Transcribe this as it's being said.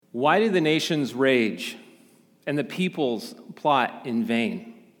Why do the nations rage and the peoples plot in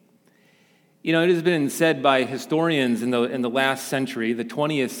vain? You know, it has been said by historians in the last century, the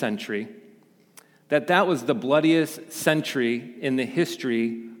 20th century, that was the bloodiest century in the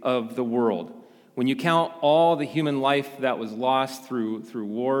history of the world. When you count all the human life that was lost through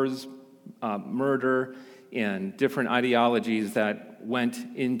wars, murder, and different ideologies that went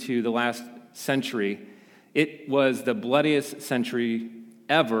into the last century, it was the bloodiest century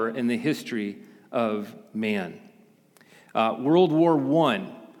ever in the history of man. World War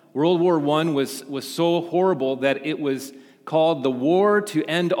I was so horrible that it was called the war to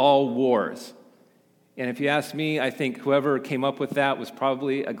end all wars. And if you ask me, I think whoever came up with that was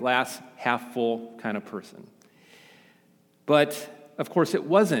probably a glass half full kind of person. But, of course, it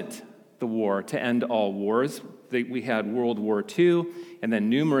wasn't the war to end all wars. We had World War II and then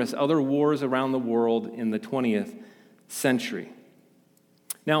numerous other wars around the world in the 20th century.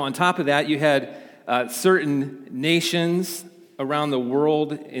 Now, on top of that, you had certain nations around the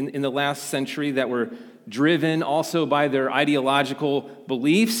world in the last century that were driven also by their ideological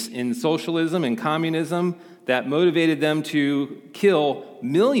beliefs in socialism and communism that motivated them to kill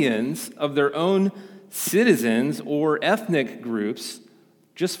millions of their own citizens or ethnic groups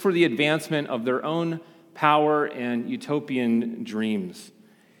just for the advancement of their own power and utopian dreams.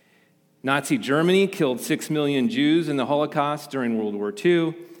 Nazi Germany killed 6 million Jews in the Holocaust during World War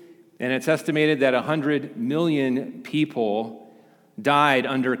II, and it's estimated that 100 million people died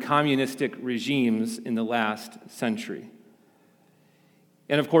under communistic regimes in the last century.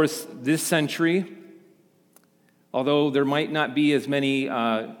 And of course, this century, although there might not be as many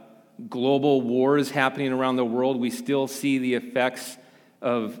global wars happening around the world, we still see the effects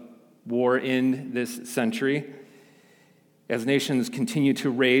of war in this century. As nations continue to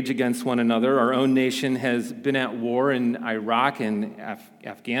rage against one another, our own nation has been at war in Iraq and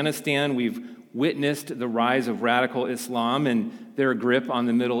Afghanistan. We've witnessed the rise of radical Islam and their grip on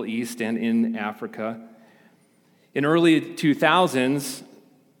the Middle East and in Africa. In early 2000s,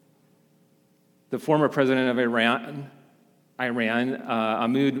 the former president of Iran,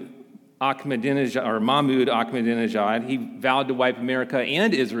 Mahmoud Ahmadinejad, he vowed to wipe America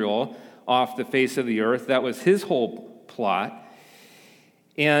and Israel off the face of the earth. That was his whole plot.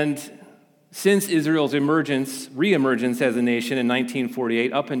 And since Israel's reemergence as a nation in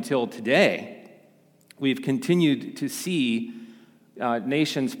 1948 up until today, we've continued to see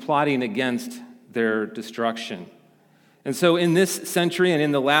nations plotting against their destruction. And so in this century and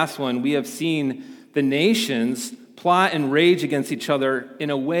in the last one, we have seen the nations plot and rage against each other in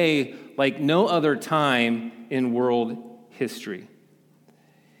a way like no other time in world history.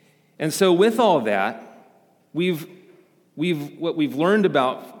 And so with all that, what we've learned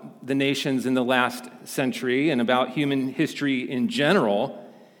about the nations in the last century and about human history in general,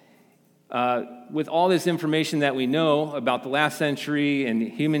 with all this information that we know about the last century and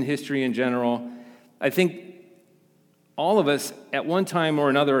human history in general, I think all of us at one time or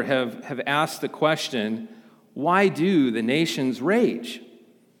another have asked the question, why do the nations rage?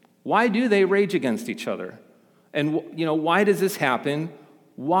 Why do they rage against each other? And why does this happen?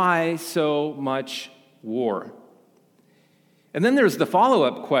 Why so much war? And then there's the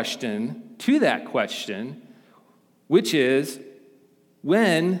follow-up question to that question, which is,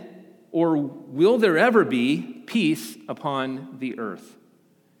 when or will there ever be peace upon the earth?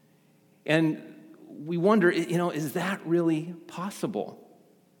 And we wonder, is that really possible?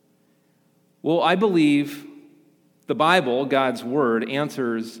 Well, I believe the Bible, God's Word,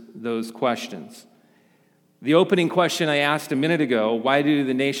 answers those questions. The opening question I asked a minute ago, why do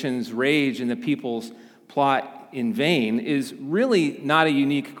the nations rage and the peoples plot in vain, is really not a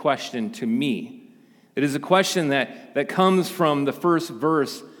unique question to me. It is a question that comes from the first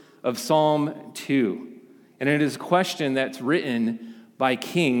verse of Psalm 2. And it is a question that's written by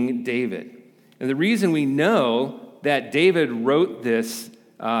King David. And the reason we know that David wrote this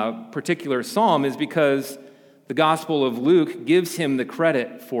particular psalm is because the Gospel of Luke gives him the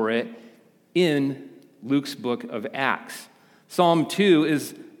credit for it in Luke's book of Acts. Psalm 2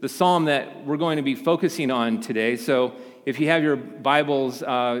 is the psalm that we're going to be focusing on today. So if you have your Bibles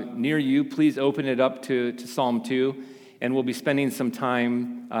near you, please open it up to Psalm 2, and we'll be spending some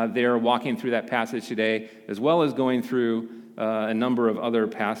time there walking through that passage today, as well as going through a number of other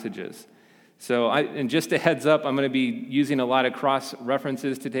passages. So, and just a heads up, I'm going to be using a lot of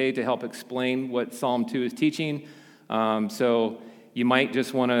cross-references today to help explain what Psalm 2 is teaching. So you might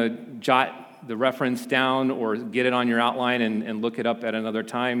just want to jot the reference down or get it on your outline and look it up at another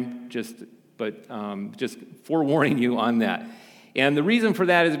time, just forewarning you on that. And the reason for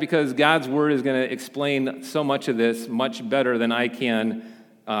that is because God's Word is going to explain so much of this much better than I can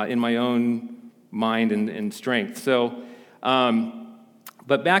in my own mind and strength. So,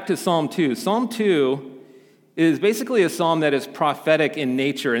 but back to Psalm 2. Psalm 2 is basically a psalm that is prophetic in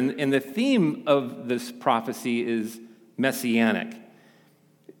nature, and the theme of this prophecy is messianic.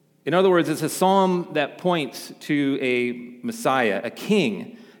 In other words, it's a psalm that points to a Messiah, a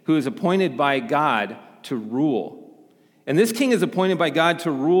king, who is appointed by God to rule. And this king is appointed by God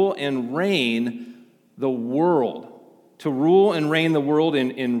to rule and reign the world,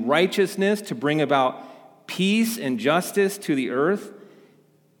 in righteousness, to bring about peace and justice to the earth.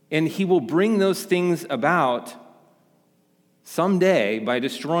 And he will bring those things about someday by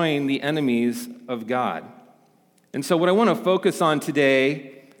destroying the enemies of God. And so what I want to focus on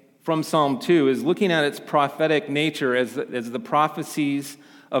today from Psalm 2 is looking at its prophetic nature as the prophecies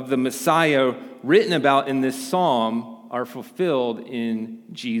of the Messiah written about in this psalm are fulfilled in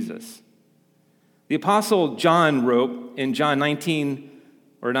Jesus. The Apostle John wrote in John 19,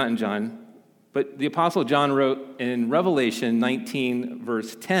 or not in John, but the Apostle John wrote in Revelation 19,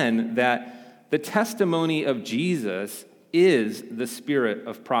 verse 10, that the testimony of Jesus is the spirit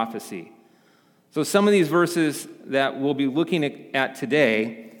of prophecy. So some of these verses that we'll be looking at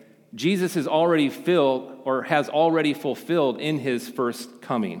today, Jesus has already fulfilled in his first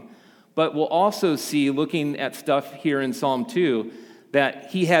coming. But we'll also see, looking at stuff here in Psalm 2,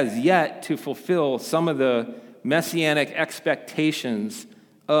 that he has yet to fulfill some of the messianic expectations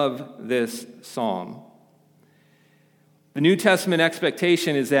of this psalm. The New Testament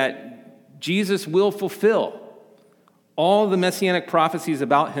expectation is that Jesus will fulfill all the messianic prophecies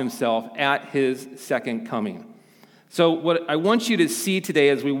about himself at his second coming. So what I want you to see today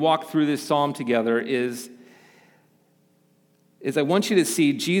as we walk through this psalm together is I want you to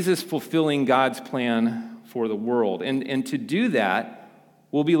see Jesus fulfilling God's plan for the world. And to do that,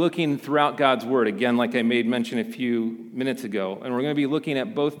 we'll be looking throughout God's word, again, like I made mention a few minutes ago. And we're going to be looking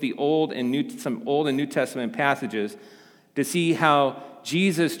at both the some Old and New Testament passages to see how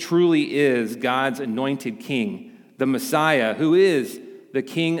Jesus truly is God's anointed king, the Messiah, who is the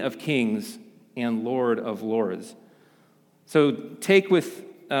King of kings and Lord of lords. So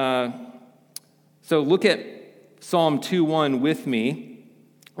look at Psalm 2:1 with me.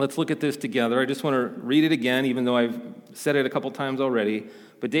 Let's look at this together. I just want to read it again, even though I've said it a couple times already.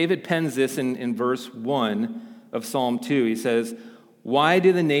 But David pens this in verse 1 of Psalm 2. He says, "Why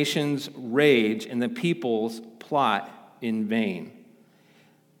do the nations rage and the peoples plot in vain?"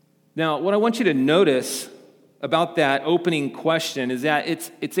 Now, what I want you to notice about that opening question is that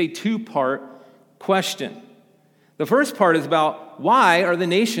it's a two-part question. The first part is about why are the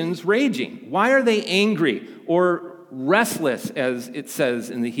nations raging? Why are they angry or restless, as it says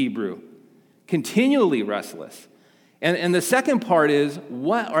in the Hebrew? Continually restless. And the second part is,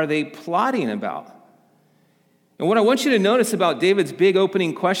 what are they plotting about? And what I want you to notice about David's big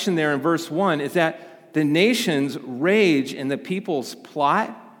opening question there in verse 1 is that the nations rage and the peoples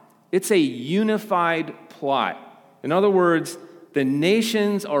plot. It's a unified plot. In other words, the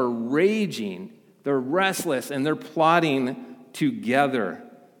nations are raging, they're restless, and they're plotting together.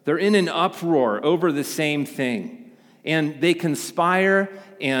 They're in an uproar over the same thing. And they conspire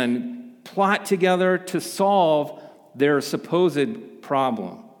and plot together to solve their supposed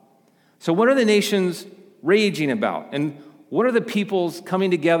problem. So what are the nations raging about? And what are the peoples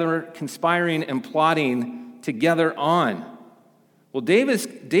coming together, conspiring and plotting together on? Well,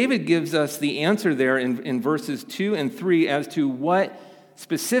 David gives us the answer there in verses 2 and 3 as to what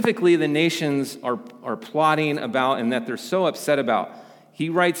specifically the nations are plotting about and that they're so upset about. He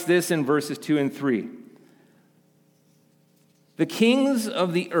writes this in verses 2 and 3. "The kings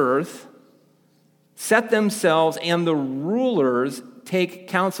of the earth set themselves, and the rulers take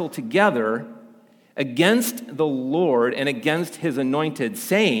counsel together against the Lord and against his anointed,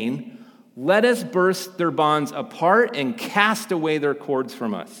 saying, 'Let us burst their bonds apart and cast away their cords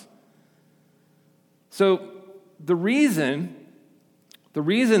from us.'" So the reason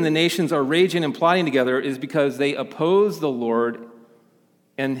the nations are raging and plotting together is because they oppose the Lord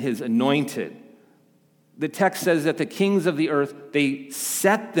and his anointed. The text says that the kings of the earth, they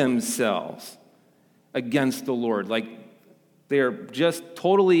set themselves against the Lord. Like they are just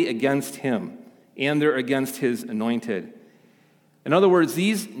totally against him, and they're against his anointed. In other words,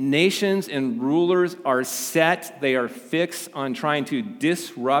 these nations and rulers are set, they are fixed on trying to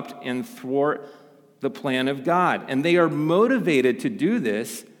disrupt and thwart the plan of God. And they are motivated to do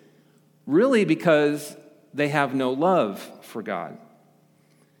this really because they have no love for God.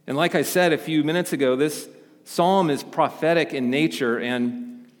 And like I said a few minutes ago, this psalm is prophetic in nature,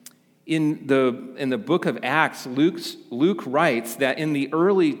 and in the book of Acts, Luke writes that in the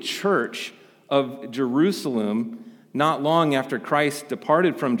early church of Jerusalem, not long after Christ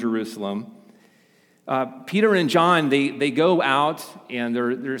departed from Jerusalem, Peter and John, they go out and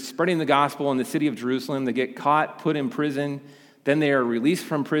they're spreading the gospel in the city of Jerusalem. They get caught, put in prison. Then they are released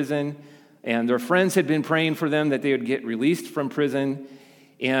from prison. And their friends had been praying for them that they would get released from prison.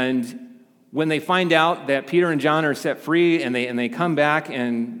 And when they find out that Peter and John are set free and they come back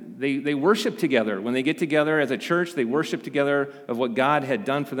and they worship together. When they get together as a church, they worship together of what God had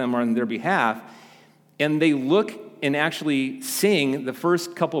done for them on their behalf. And they look and actually sing the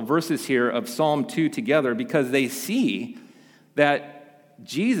first couple verses here of Psalm 2 together because they see that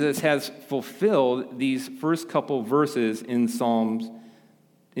Jesus has fulfilled these first couple verses in Psalm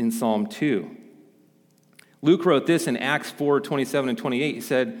 2. Luke wrote this in Acts 4:27 and 28. He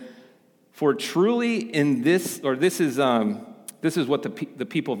said, "For truly in this," or this is what the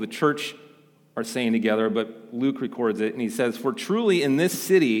people of the church are saying together, but Luke records it, and he says, "For truly in this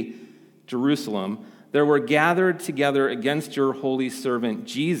city, Jerusalem, there were gathered together against your holy servant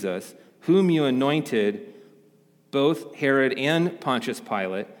Jesus, whom you anointed, both Herod and Pontius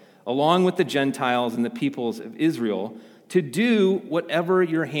Pilate, along with the Gentiles and the peoples of Israel, to do whatever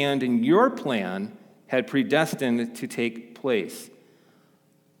your hand and your plan had predestined to take place."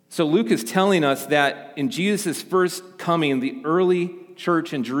 So Luke is telling us that in Jesus' first coming, the early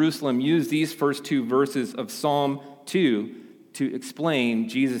church in Jerusalem used these first two verses of Psalm 2 to explain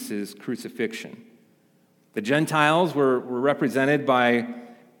Jesus' crucifixion. The Gentiles were represented by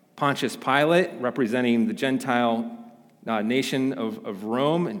Pontius Pilate, representing the Gentile nation of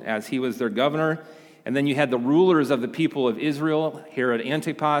Rome, and as he was their governor. And then you had the rulers of the people of Israel. Herod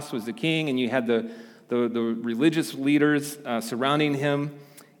Antipas was the king, and you had the religious leaders surrounding him.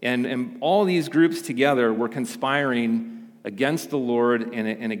 And all these groups together were conspiring against the Lord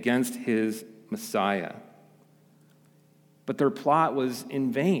and against his Messiah. But their plot was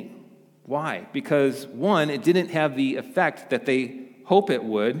in vain. Why? Because, one, it didn't have the effect that they hope it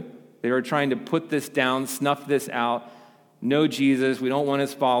would. They were trying to put this down, snuff this out. No Jesus, we don't want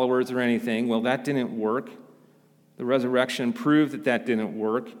his followers or anything. Well, that didn't work. The resurrection proved that didn't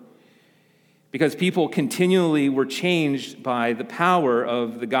work. Because people continually were changed by the power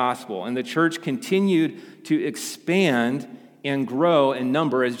of the gospel. And the church continued to expand and grow in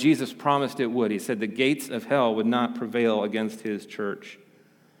number as Jesus promised it would. He said the gates of hell would not prevail against his church.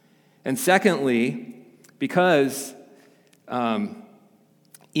 And secondly, because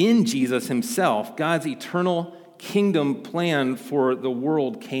in Jesus himself, God's eternal kingdom plan for the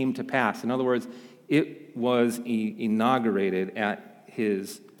world came to pass. In other words, it was inaugurated at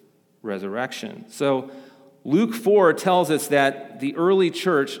his resurrection. So Luke 4 tells us that the early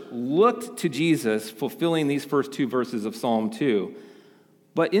church looked to Jesus fulfilling these first two verses of Psalm 2.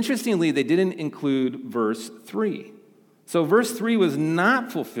 But interestingly, they didn't include verse 3. So verse 3 was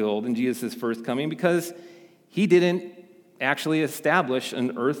not fulfilled in Jesus' first coming because he didn't actually establish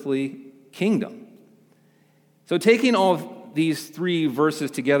an earthly kingdom. So taking all of these three verses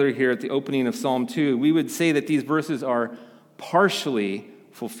together here at the opening of Psalm 2, we would say that these verses are partially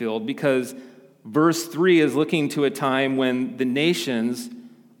fulfilled because verse 3 is looking to a time when the nations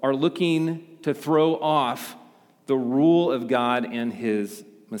are looking to throw off the rule of God and his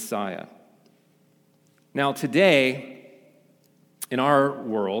Messiah. Now today, in our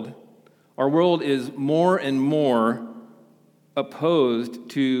world is more and more opposed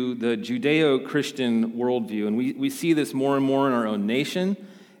to the Judeo-Christian worldview. And we see this more and more in our own nation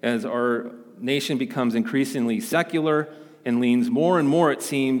as our nation becomes increasingly secular and leans more and more, it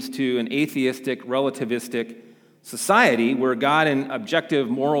seems, to an atheistic, relativistic society where God and objective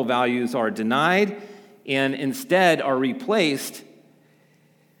moral values are denied and instead are replaced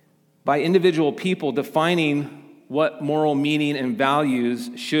by individual people defining what moral meaning and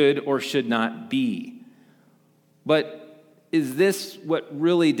values should or should not be. But is this what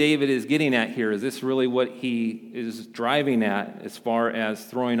really David is getting at here? Is this really what he is driving at as far as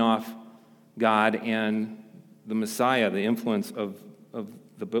throwing off God and the Messiah, the influence of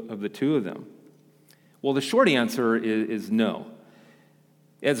the two of them? Well, the short answer is no.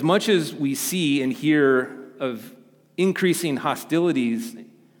 As much as we see and hear of increasing hostilities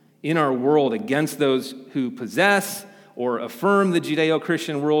in our world against those who possess or affirm the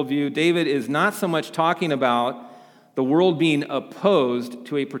Judeo-Christian worldview, David is not so much talking about the world being opposed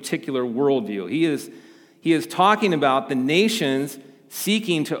to a particular worldview. He is talking about the nations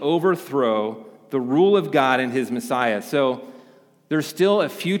seeking to overthrow the rule of God and his Messiah. So there's still a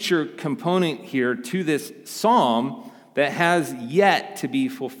future component here to this psalm that has yet to be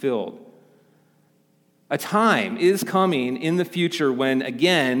fulfilled. A time is coming in the future when,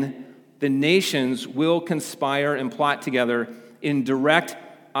 again, the nations will conspire and plot together in direct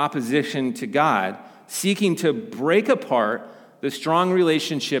opposition to God, seeking to break apart the strong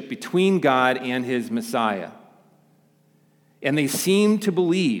relationship between God and his Messiah. And they seem to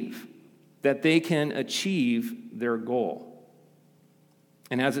believe that they can achieve their goal.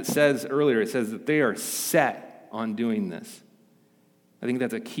 And as it says earlier, it says that they are set on doing this. I think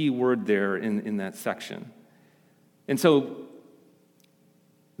that's a key word there in that section. And so,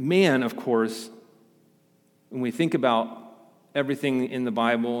 man, of course, when we think about everything in the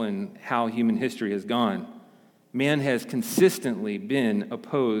Bible and how human history has gone, man has consistently been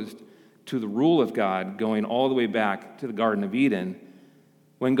opposed to the rule of God going all the way back to the Garden of Eden.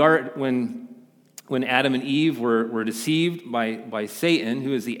 When Adam and Eve were deceived by Satan,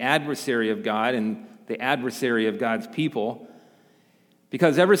 who is the adversary of God and the adversary of God's people,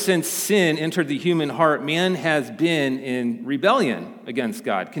 because ever since sin entered the human heart, man has been in rebellion against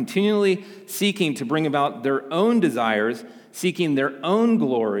God, continually seeking to bring about their own desires, seeking their own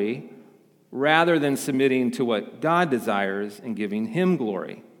glory, rather than submitting to what God desires and giving him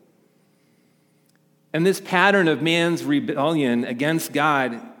glory. And this pattern of man's rebellion against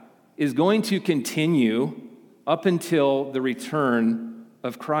God is going to continue up until the return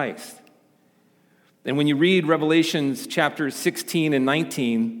of Christ. And when you read Revelations chapters 16 and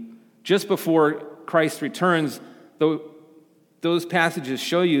 19, just before Christ returns, those passages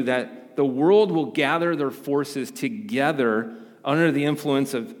show you that the world will gather their forces together under the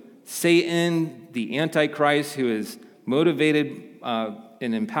influence of Satan, the Antichrist, who is motivated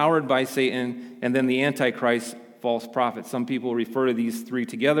and empowered by Satan, and then the Antichrist, false prophet. Some people refer to these three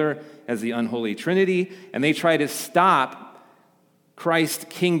together as the unholy trinity, and they try to stop Christ's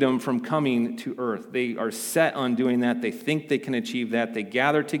kingdom from coming to earth. They are set on doing that. They think they can achieve that. They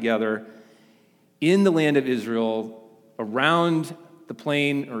gather together in the land of Israel around the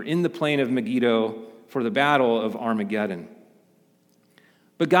plain or in the plain of Megiddo for the battle of Armageddon.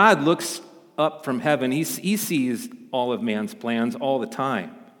 But God looks up from heaven. He sees all of man's plans all the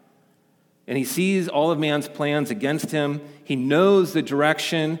time. And he sees all of man's plans against him. He knows the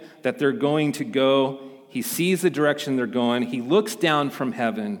direction that they're going to go. He sees the direction they're going. He looks down from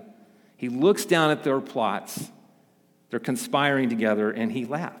heaven. He looks down at their plots. They're conspiring together, and he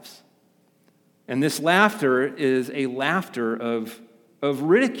laughs. And this laughter is a laughter of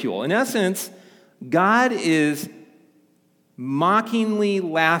ridicule. In essence, God is mockingly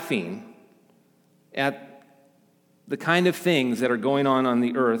laughing at the kind of things that are going on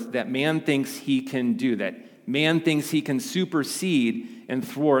the earth that man thinks he can do, that man thinks he can supersede and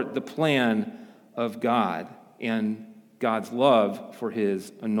thwart the plan of God and God's love for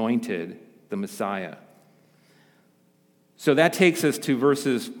his anointed, the Messiah. So that takes us to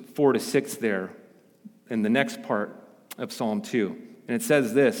verses 4 to 6 there in the next part of Psalm 2. And it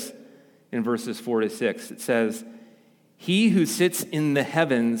says this in verses 4 to 6. It says, "He who sits in the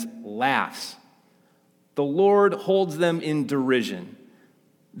heavens laughs. The Lord holds them in derision.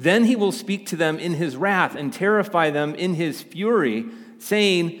 Then he will speak to them in his wrath and terrify them in his fury,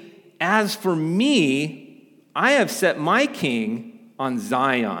 saying, 'As for me, I have set my king on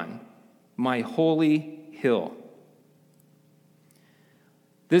Zion, my holy hill.'"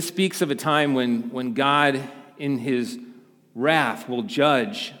 This speaks of a time when God, in his wrath, will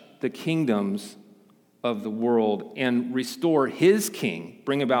judge the kingdoms of the world and restore his king,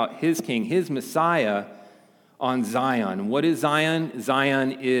 bring about his king, his Messiah, on Zion. What is Zion?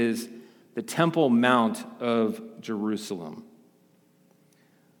 Zion is the Temple Mount of Jerusalem.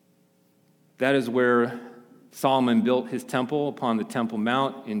 That is where Solomon built his temple, upon the Temple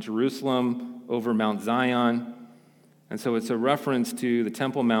Mount in Jerusalem over Mount Zion. And so it's a reference to the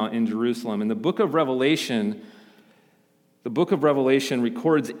Temple Mount in Jerusalem. And the book of Revelation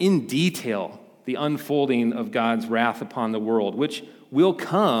records in detail the unfolding of God's wrath upon the world, which will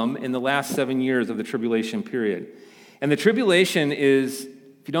come in the last 7 years of the tribulation period. And the tribulation is,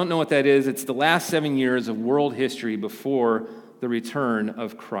 if you don't know what that is, it's the last 7 years of world history before the return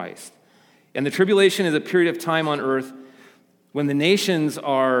of Christ. And the tribulation is a period of time on earth when the nations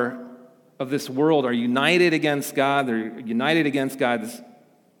of this world are united against God. They're united against God's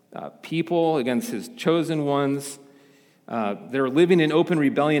people, against his chosen ones. They're living in open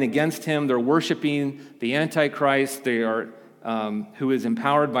rebellion against him. They're worshiping the Antichrist. They are who is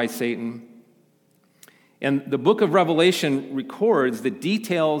empowered by Satan. And the book of Revelation records the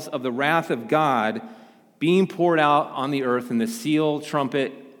details of the wrath of God being poured out on the earth in the seal,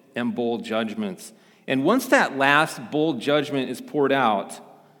 trumpet, and bowl judgments. And once that last bowl judgment is poured out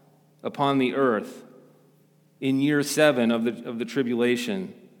upon the earth in year 7 of the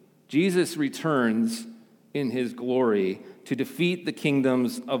tribulation, Jesus returns in his glory to defeat the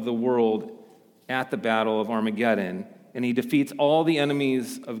kingdoms of the world at the battle of Armageddon. And he defeats all the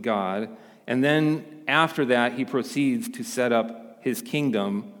enemies of God, And then after that, he proceeds to set up his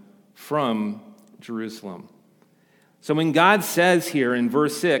kingdom from Jerusalem. So when God says here in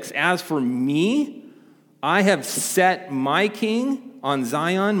verse 6, "As for me, I have set my king on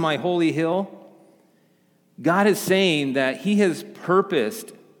Zion, my holy hill," God is saying that he has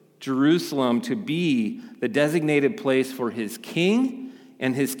purposed Jerusalem to be the designated place for his king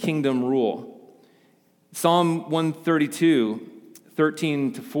and his kingdom rule. Psalm 132,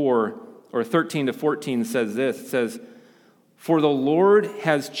 13 to 14 says this. It says, "For the Lord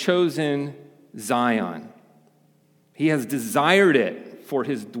has chosen Zion. He has desired it for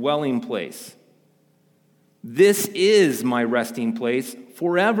his dwelling place. This is my resting place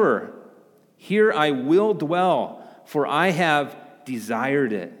forever. Here I will dwell, for I have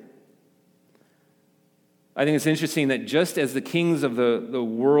desired it." I think it's interesting that just as the kings of the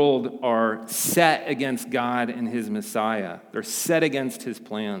world are set against God and his Messiah, they're set against his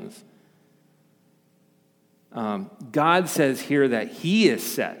plans, God says here that he is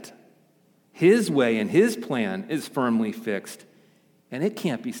set. His way and his plan is firmly fixed, and it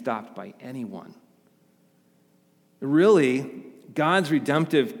can't be stopped by anyone. Really, God's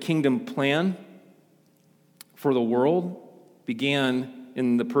redemptive kingdom plan for the world began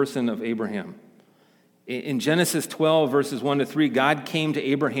in the person of Abraham. In Genesis 12, verses 1 to 3, God came to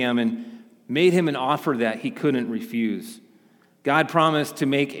Abraham and made him an offer that he couldn't refuse. God promised to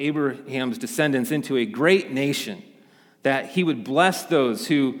make Abraham's descendants into a great nation, that he would bless those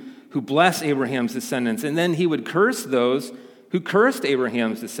who bless Abraham's descendants, and then he would curse those who cursed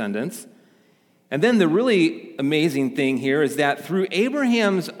Abraham's descendants. And then the really amazing thing here is that through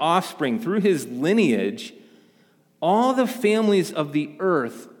Abraham's offspring, through his lineage, all the families of the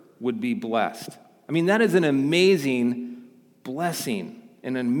earth would be blessed. I mean, that is an amazing blessing,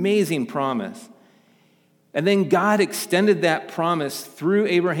 an amazing promise. And then God extended that promise through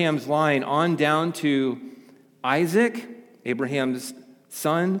Abraham's line on down to Isaac, Abraham's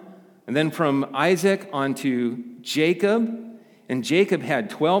son, and then from Isaac onto Jacob. And Jacob had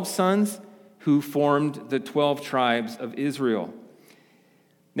 12 sons who formed the 12 tribes of Israel.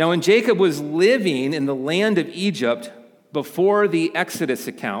 Now, when Jacob was living in the land of Egypt before the Exodus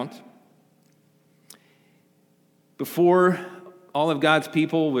account, before all of God's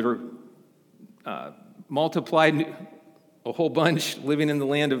people were multiplied a whole bunch living in the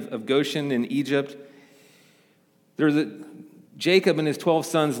land of Goshen in Egypt, Jacob and his 12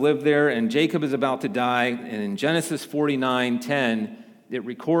 sons lived there, and Jacob is about to die. And in Genesis 49:10, it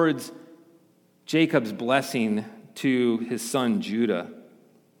records Jacob's blessing to his son Judah.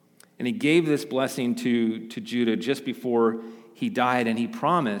 And he gave this blessing to Judah just before he died, and he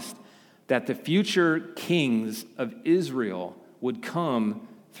promised that the future kings of Israel would come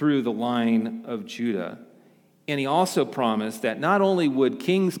through the line of Judah. And he also promised that not only would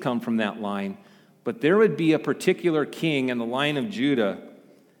kings come from that line, but there would be a particular king in the line of Judah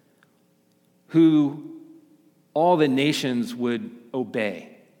who all the nations would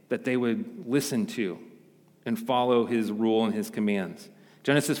obey, that they would listen to and follow his rule and his commands.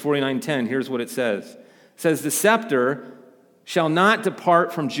 Genesis 49:10, here's what it says. It says, "The scepter shall not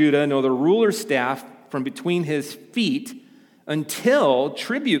depart from Judah, nor the ruler's staff from between his feet, until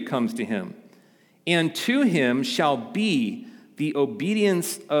tribute comes to him. And to him shall be the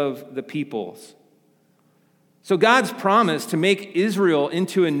obedience of the peoples." So God's promise to make Israel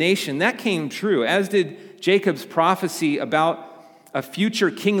into a nation, that came true, as did Jacob's prophecy about a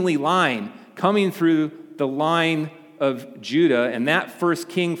future kingly line coming through the line of Judah. And that first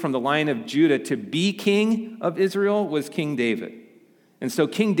king from the line of Judah to be king of Israel was King David. And so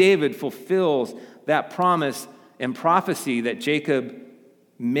King David fulfills that promise and prophecy that Jacob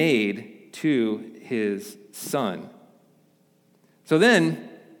made to his son. So then,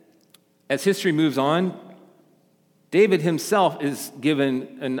 as history moves on, David himself is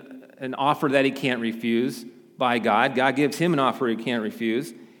given an offer that he can't refuse by God. God gives him an offer he can't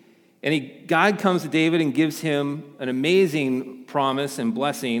refuse. And God comes to David and gives him an amazing promise and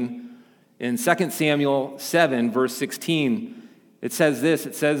blessing. In 2 Samuel 7, verse 16, it says this.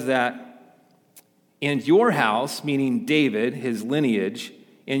 It says that, "And your house," meaning David, his lineage,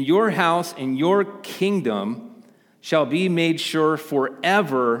 "and your house and your kingdom shall be made sure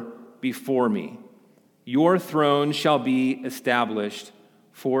forever before me. Your throne shall be established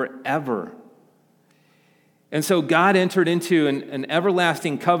forever." And so God entered into an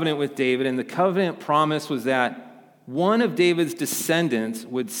everlasting covenant with David, and the covenant promise was that one of David's descendants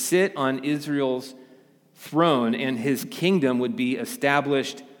would sit on Israel's throne, and his kingdom would be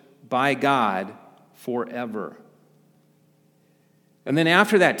established by God forever. And then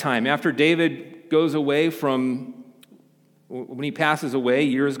after that time, after David goes away when he passes away,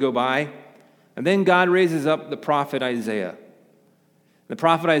 years go by, And then God raises up the prophet Isaiah. The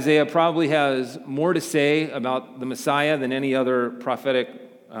prophet Isaiah probably has more to say about the Messiah than any other prophetic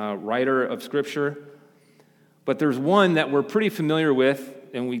writer of Scripture. But there's one that we're pretty familiar with,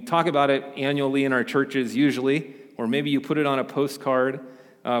 and we talk about it annually in our churches usually, or maybe you put it on a postcard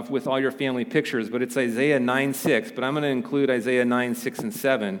with all your family pictures, but it's Isaiah 9:6. But I'm going to include Isaiah 9:6 and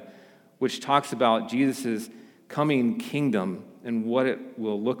 7, which talks about Jesus' coming kingdom and what it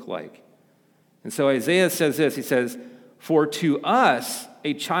will look like. And so Isaiah says this, he says, "For to us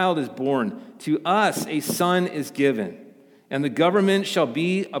a child is born, to us a son is given, and the government shall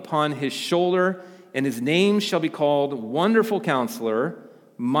be upon his shoulder, and his name shall be called Wonderful Counselor,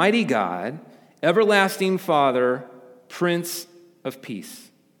 Mighty God, Everlasting Father, Prince of Peace.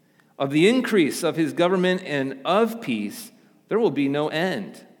 Of the increase of his government and of peace there will be no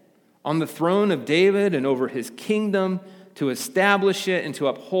end. On the throne of David and over his kingdom, to establish it and to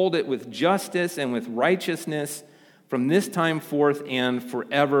uphold it with justice and with righteousness from this time forth and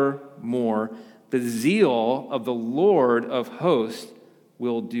forevermore. The zeal of the Lord of hosts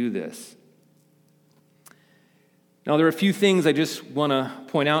will do this." Now, there are a few things I just want to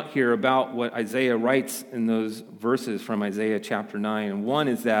point out here about what Isaiah writes in those verses from Isaiah chapter 9. And one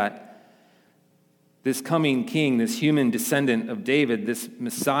is that this coming king, this human descendant of David, this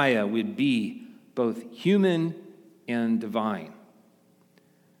Messiah, would be both human and divine.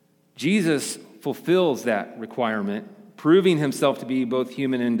 Jesus fulfills that requirement, proving himself to be both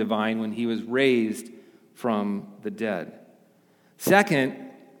human and divine when he was raised from the dead. Second,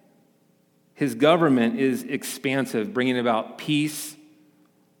 his government is expansive, bringing about peace,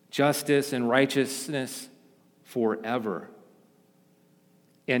 justice, and righteousness forever.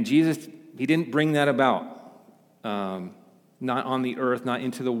 And Jesus, he didn't bring that about, not on the earth, not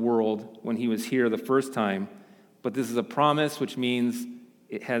into the world when he was here the first time. But this is a promise, which means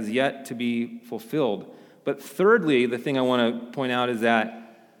it has yet to be fulfilled. But thirdly, the thing I want to point out is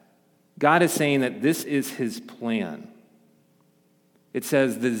that God is saying that this is his plan. It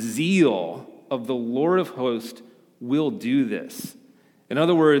says, "The zeal of the Lord of hosts will do this." In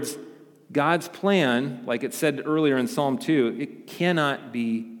other words, God's plan, like it said earlier in Psalm 2, it cannot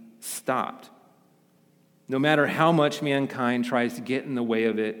be stopped. No matter how much mankind tries to get in the way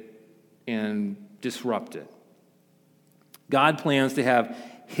of it and disrupt it. God plans to have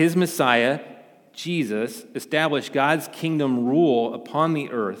his Messiah, Jesus, establish God's kingdom rule upon the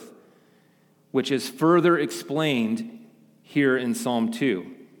earth, which is further explained here in Psalm 2.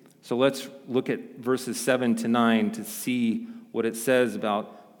 So let's look at verses 7 to 9 to see what it says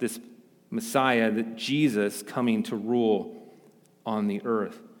about this Messiah, that Jesus coming to rule on the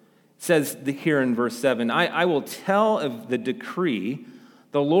earth. It says here in verse 7, I will tell of the decree.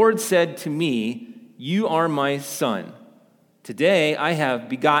 The Lord said to me, "You are my son. Today I have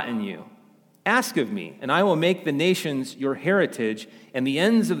begotten you. Ask of me, and I will make the nations your heritage and the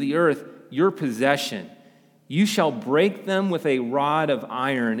ends of the earth your possession. You shall break them with a rod of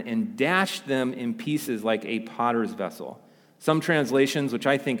iron and dash them in pieces like a potter's vessel." Some translations, which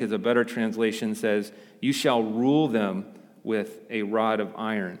I think is a better translation, says, "You shall rule them with a rod of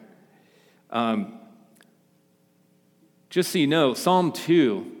iron." Just so you know, Psalm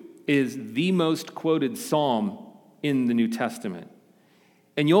 2 is the most quoted psalm in the New Testament.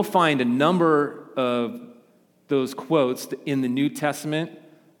 And you'll find a number of those quotes in the New Testament,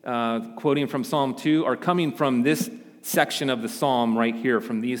 quoting from Psalm 2, are coming from this section of the psalm right here,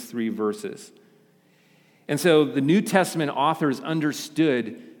 from these 3 verses. And so the New Testament authors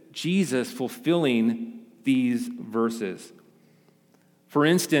understood Jesus fulfilling these verses. For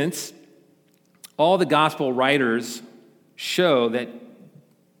instance, all the gospel writers show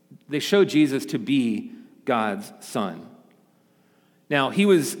Jesus to be God's son. Now,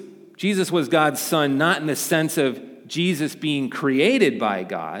 Jesus was God's son, not in the sense of Jesus being created by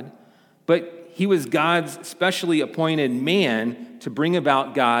God, but he was God's specially appointed man to bring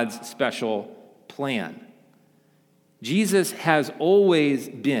about God's special plan. Jesus has always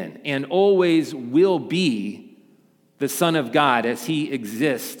been and always will be the Son of God as he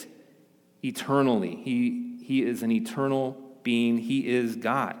exists eternally. He is an eternal being. He is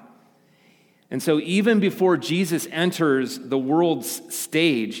God. And so even before Jesus enters the world's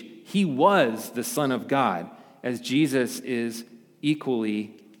stage, he was the Son of God, as Jesus is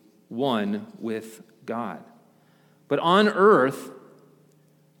equally one with God. But on earth,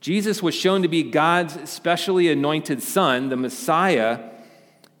 Jesus was shown to be God's specially anointed Son, the Messiah,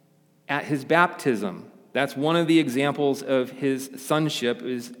 at his baptism. That's one of the examples of his sonship,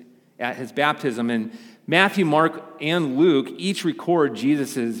 is at his baptism. And Matthew, Mark, and Luke each record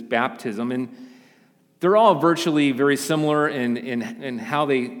Jesus' baptism, and they're all virtually very similar in how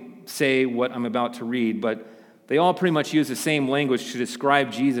they say what I'm about to read, but they all pretty much use the same language to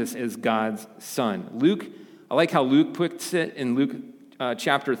describe Jesus as God's Son. I like how Luke puts it in Luke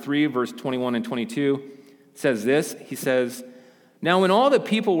chapter 3, verse 21 and 22. It says this, he says, "Now when all the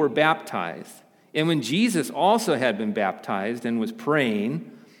people were baptized, and when Jesus also had been baptized and was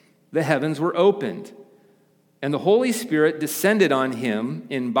praying, the heavens were opened, and the Holy Spirit descended on him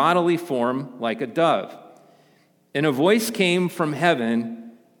in bodily form like a dove. And a voice came from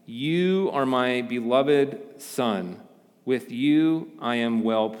heaven, 'You are my beloved Son. With you I am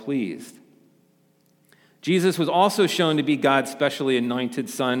well pleased.'" Jesus was also shown to be God's specially anointed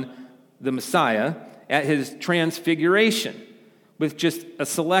Son, the Messiah, at his transfiguration with just a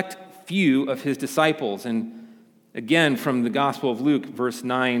select few of his disciples. And again, from the Gospel of Luke, verse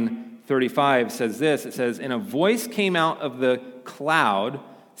 9:35 says this. It says, "And a voice came out of the cloud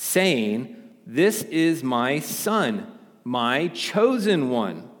saying, 'This is my Son, my chosen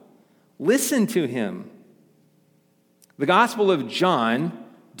one. Listen to him.'" The Gospel of John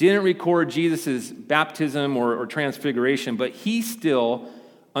didn't record Jesus' baptism or transfiguration, but he still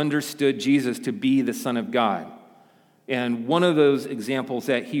understood Jesus to be the Son of God. And one of those examples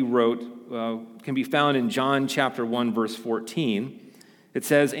that he wrote can be found in John chapter 1, verse 14. It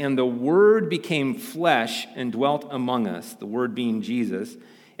says, "And the Word became flesh and dwelt among us," the Word being Jesus,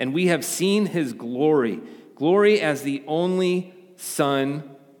 "and we have seen his glory, glory as the only Son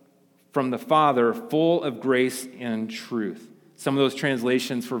from the Father, full of grace and truth." Some of those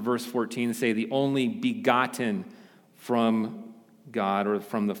translations for verse 14 say the only begotten from God or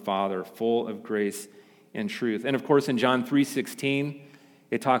from the Father, full of grace and truth. And of course, in John 3:16,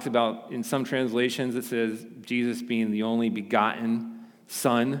 it talks about, in some translations, it says Jesus being the only begotten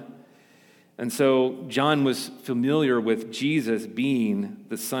Son. And so John was familiar with Jesus being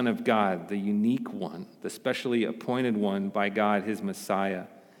the Son of God, the unique one, the specially appointed one by God, his Messiah.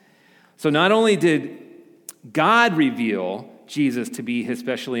 So not only did God reveal Jesus to be his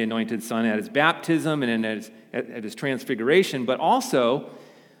specially anointed Son at his baptism and at his transfiguration, but also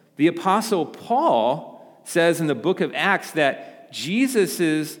the Apostle Paul says in the book of Acts that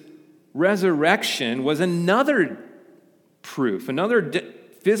Jesus' resurrection was another proof, another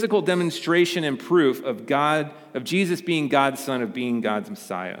physical demonstration and proof of Jesus being God's Son, of being God's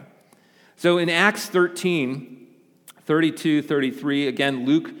Messiah. So in Acts 13, 32, 33, again,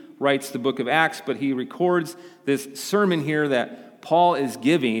 Luke writes the book of Acts, but he records this sermon here that Paul is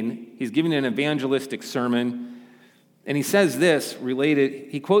giving. He's giving an evangelistic sermon, and he says this related,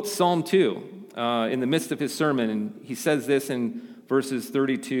 he quotes Psalm 2 in the midst of his sermon, and he says this in verses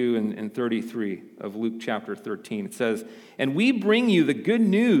 32 and 33 of Luke chapter 13. It says, "And we bring you the good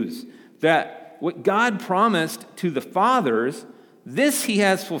news that what God promised to the fathers, this he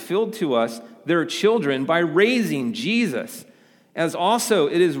has fulfilled to us, their children, by raising Jesus. As also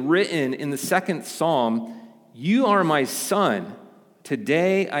it is written in the second psalm, 'You are my son,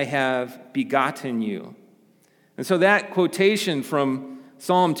 today I have begotten you.'" And so that quotation from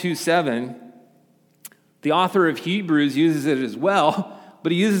Psalm 2:7, the author of Hebrews uses it as well,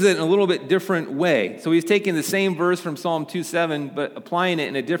 but he uses it in a little bit different way. So he's taking the same verse from Psalm 2:7, but applying it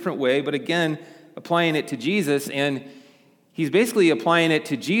in a different way, but again, applying it to Jesus, and he's basically applying it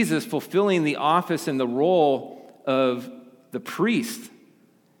to Jesus fulfilling the office and the role of the priest.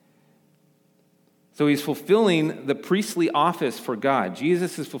 So he's fulfilling the priestly office for God.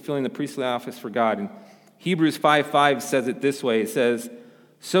 Jesus is fulfilling the priestly office for God. And Hebrews 5:5 says it this way. It says,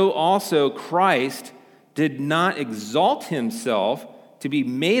 "So also Christ did not exalt himself to be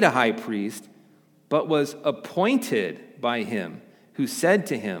made a high priest, but was appointed by him, who said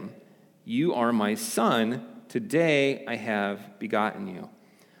to him, 'You are my son, today I have begotten you.'"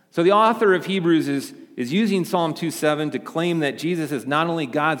 So the author of Hebrews is using Psalm 2:7 to claim that Jesus is not only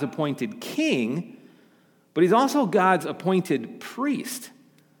God's appointed king, but he's also God's appointed priest.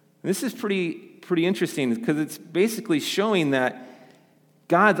 And this is pretty interesting because it's basically showing that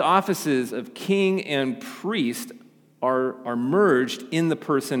God's offices of king and priest are merged in the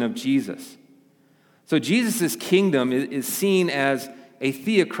person of Jesus. So Jesus' kingdom is seen as a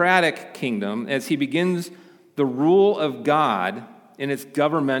theocratic kingdom as he begins the rule of God in its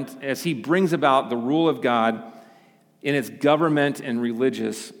government, as he brings about the rule of God in its government and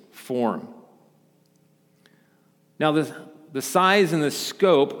religious form. Now, the size and the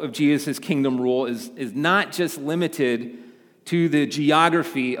scope of Jesus' kingdom rule is not just limited to the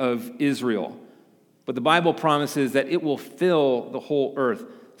geography of Israel, but the Bible promises that it will fill the whole earth.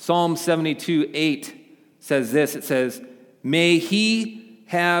 Psalm 72:8 says this, it says, "May he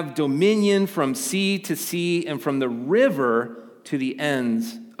have dominion from sea to sea and from the river to the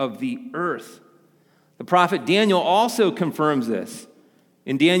ends of the earth." The prophet Daniel also confirms this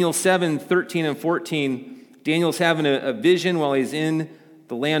In Daniel 7:13 and 14, Daniel's having a vision while he's in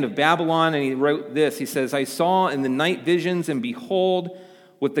the land of Babylon, and he wrote this. He says, I saw in the night visions, and behold,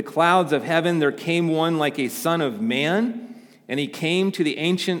 with the clouds of heaven there came one like a son of man, and he came to the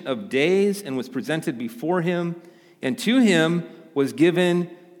Ancient of Days and was presented before him, and to him was given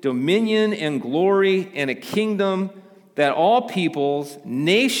dominion and glory and a kingdom that all peoples,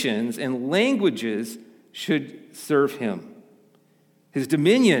 nations, and languages should serve him. His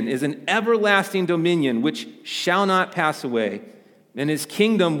dominion is an everlasting dominion which shall not pass away, and his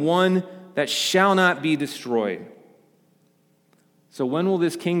kingdom one that shall not be destroyed. So when will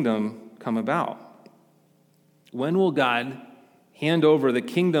this kingdom come about? When will God hand over the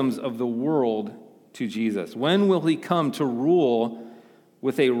kingdoms of the world to Jesus? When will he come to rule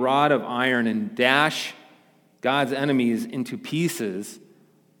with a rod of iron and dash God's enemies into pieces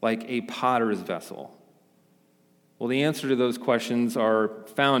like a potter's vessel? Well, the answer to those questions are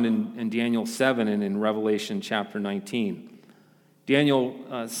found in Daniel 7 and in Revelation chapter 19.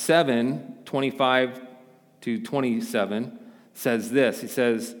 Daniel 7, 25 to 27 says this. He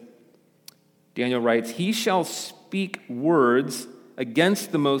says, Daniel writes, he shall speak words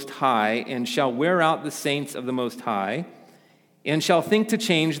against the Most High and shall wear out the saints of the Most High and shall think to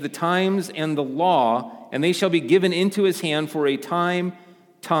change the times and the law, and they shall be given into his hand for a time,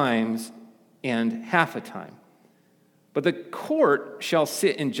 times, and half a time. But the court shall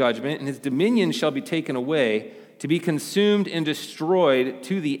sit in judgment, and his dominion shall be taken away, to be consumed and destroyed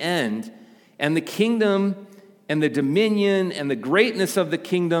to the end. And the kingdom and the dominion and the greatness of the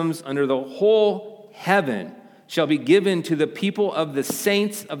kingdoms under the whole heaven shall be given to the people of the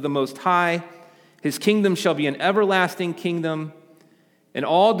saints of the Most High. His kingdom shall be an everlasting kingdom, and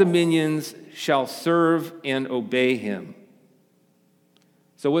all dominions shall serve and obey him.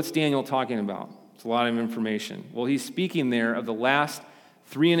 So what's Daniel talking about? It's a lot of information. Well, he's speaking there of the last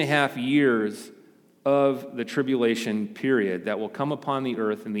 3.5 years of the tribulation period that will come upon the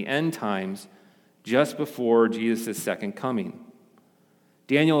earth in the end times just before Jesus' second coming.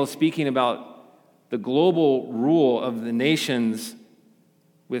 Daniel is speaking about the global rule of the nations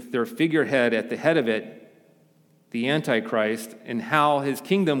with their figurehead at the head of it, the Antichrist, and how his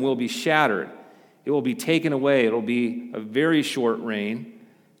kingdom will be shattered. It will be taken away. It will be a very short reign.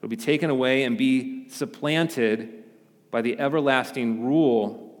 It will be taken away and be supplanted by the everlasting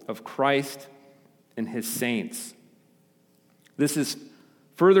rule of Christ and his saints. This is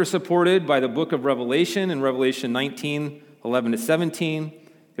further supported by the book of Revelation in Revelation 19, 11 to 17.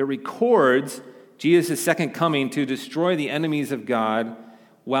 It records Jesus' second coming to destroy the enemies of God,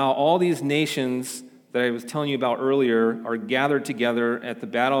 while all these nations that I was telling you about earlier are gathered together at the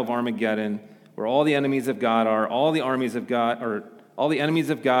Battle of Armageddon, where all the enemies of God are, all the armies of God, or all the enemies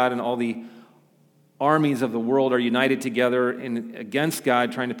of God and all the armies of the world are united together against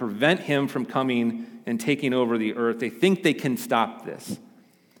God, trying to prevent him from coming and taking over the earth. They think they can stop this.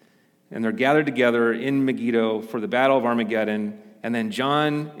 And they're gathered together in Megiddo for the Battle of Armageddon. And then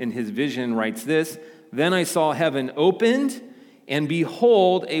John, in his vision, writes this, then I saw heaven opened, and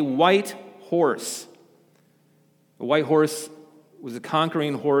behold, a white horse. A white horse was a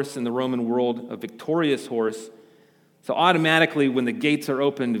conquering horse in the Roman world, a victorious horse. So automatically, when the gates are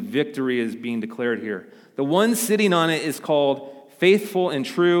opened, victory is being declared here. The one sitting on it is called Faithful and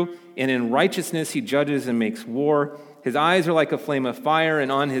True, and in righteousness he judges and makes war. His eyes are like a flame of fire,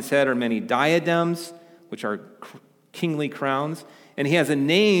 and on his head are many diadems, which are kingly crowns. And he has a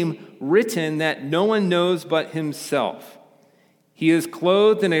name written that no one knows but himself. He is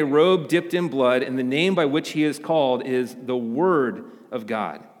clothed in a robe dipped in blood, and the name by which he is called is the Word of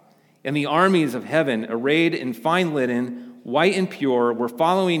God. And the armies of heaven, arrayed in fine linen, white and pure, were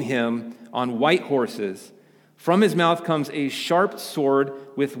following him on white horses. From his mouth comes a sharp sword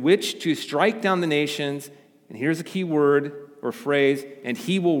with which to strike down the nations. And here's a key word or phrase, and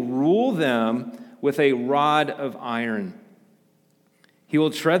he will rule them with a rod of iron. He will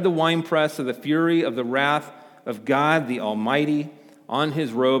tread the winepress of the fury of the wrath of God the Almighty. On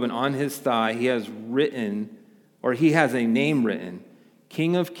his robe and on his thigh he has a name written,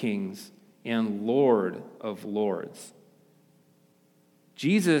 King of Kings and Lord of Lords.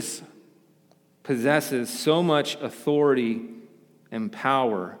 Jesus possesses so much authority and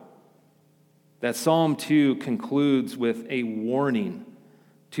power that Psalm 2 concludes with a warning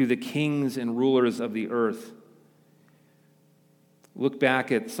to the kings and rulers of the earth. Look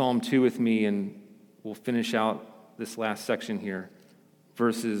back at Psalm 2 with me, and we'll finish out this last section here,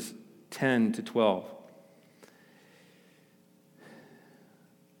 verses 10 to 12.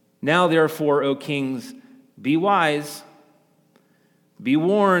 Now, therefore, O kings, be wise. Be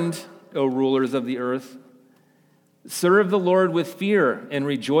warned, O rulers of the earth. Serve the Lord with fear and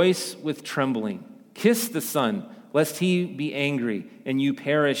rejoice with trembling. Kiss the Son, lest he be angry and you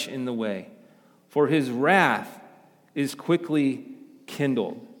perish in the way. For his wrath is quickly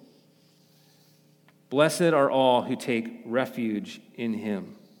kindled. Blessed are all who take refuge in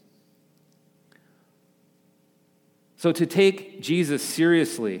him. So to take Jesus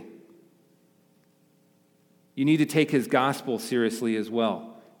seriously, you need to take his gospel seriously as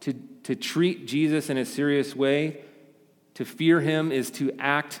well. To treat Jesus in a serious way, to fear him, is to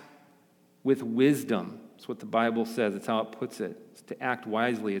act with wisdom. That's what the Bible says. That's how it puts it. It's to act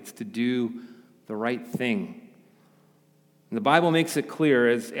wisely. It's to do the right thing. And the Bible makes it clear,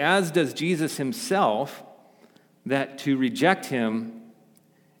 as does Jesus himself, that to reject him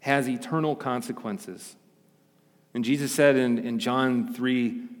has eternal consequences. And Jesus said in John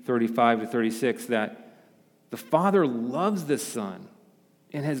 3:35-36 that the Father loves the Son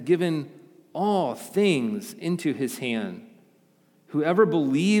and has given all things into his hand. Whoever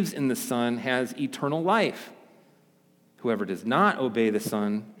believes in the Son has eternal life. Whoever does not obey the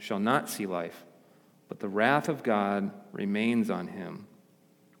Son shall not see life, but the wrath of God remains on him.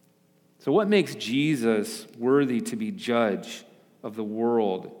 So what makes Jesus worthy to be judge of the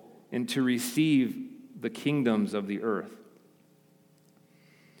world and to receive the kingdoms of the earth?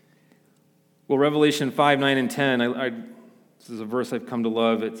 Well, Revelation 5, 9, and 10, this is a verse I've come to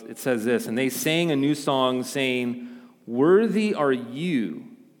love. It says this, and they sang a new song saying, worthy are you,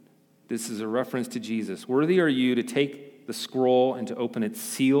 this is a reference to Jesus, worthy are you to take the scroll and to open its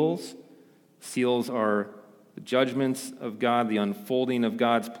seals. Seals are the judgments of God, the unfolding of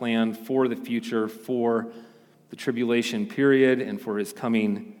God's plan for the future, for the tribulation period, and for his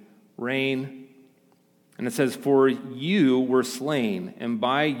coming reign. And it says, for you were slain, and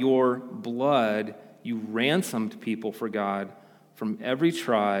by your blood you ransomed people for God from every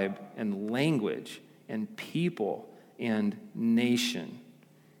tribe and language and people and nation.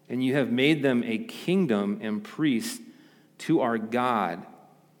 And you have made them a kingdom and priests to our God.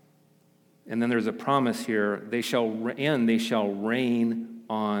 And then there's a promise here, they shall reign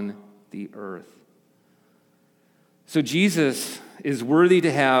on the earth. So Jesus is worthy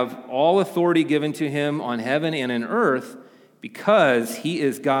to have all authority given to him on heaven and in earth because he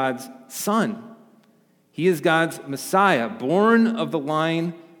is God's Son. He is God's Messiah, born of the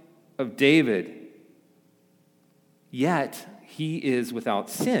line of David. Yet he is without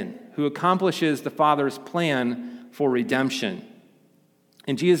sin, who accomplishes the Father's plan for redemption.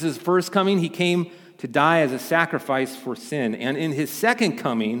 In Jesus' first coming, he came to die as a sacrifice for sin. And in his second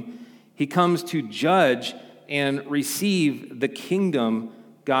coming, he comes to judge and receive the kingdom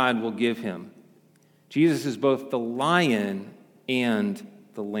God will give him. Jesus is both the lion and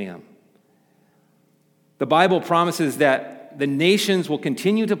the lamb. The Bible promises that the nations will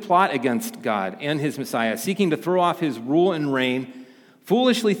continue to plot against God and his Messiah, seeking to throw off his rule and reign,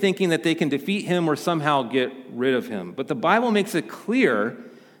 foolishly thinking that they can defeat him or somehow get rid of him. But the Bible makes it clear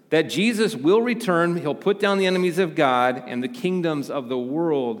that Jesus will return, he'll put down the enemies of God, and the kingdoms of the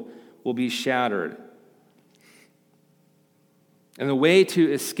world will be shattered. And the way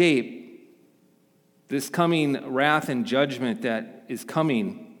to escape this coming wrath and judgment that is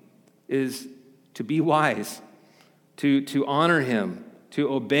coming is to be wise, to honor him,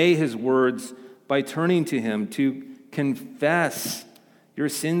 to obey his words by turning to him, to confess your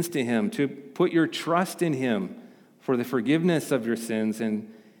sins to him, to put your trust in him for the forgiveness of your sins,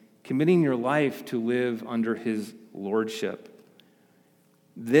 and committing your life to live under his lordship.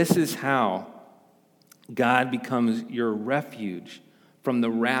 This is how God becomes your refuge from the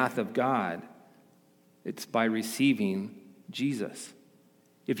wrath of God. It's by receiving Jesus.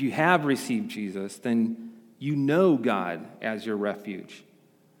 If you have received Jesus, then you know God as your refuge.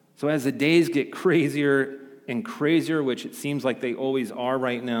 So as the days get crazier and crazier, which it seems like they always are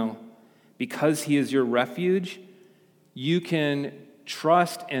right now, because he is your refuge, you can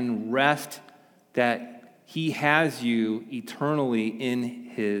trust and rest that he has you eternally in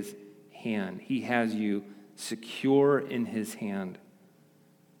his hand. He has you secure in his hand.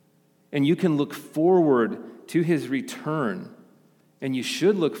 And you can look forward to his return, and you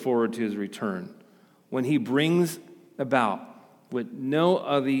should look forward to his return when he brings about what no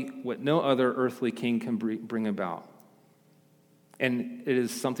other earthly king can bring about. And it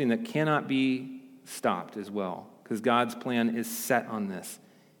is something that cannot be stopped as well, because God's plan is set on this.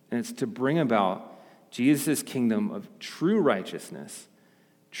 And it's to bring about Jesus' kingdom of true righteousness,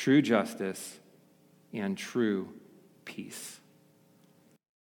 true justice, and true peace.